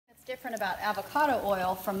Different about avocado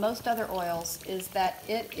oil from most other oils is that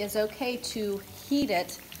it is okay to heat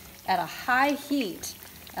it at a high heat,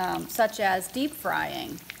 such as deep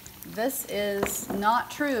frying. This is not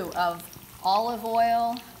true of olive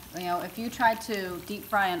oil. You know, if you try to deep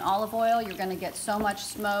fry an olive oil, you're going to get so much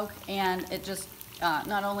smoke, and it just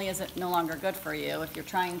not only is it no longer good for you, if you're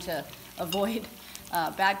trying to avoid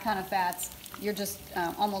bad kind of fats, you're just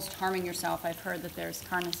almost harming yourself. I've heard that there's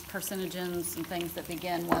carcinogens and things that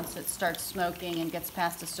begin once it starts smoking and gets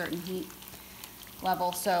past a certain heat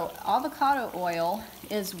level. So avocado oil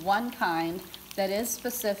is one kind that is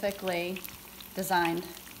specifically designed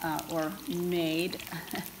or made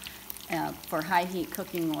for high heat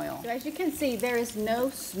cooking oil. So as you can see, there is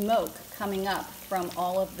no smoke coming up from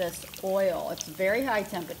all of this oil. It's very high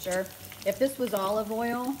temperature. If this was olive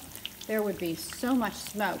oil, there would be so much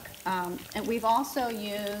smoke. And we've also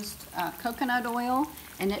used coconut oil,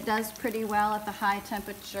 and it does pretty well at the high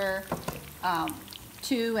temperature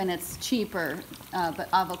too, and it's cheaper. But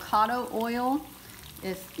avocado oil,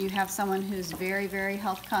 if you have someone who's very, very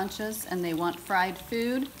health conscious and they want fried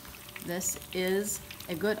food, this is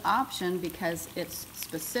a good option because it's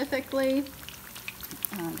specifically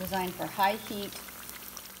designed for high heat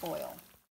oil.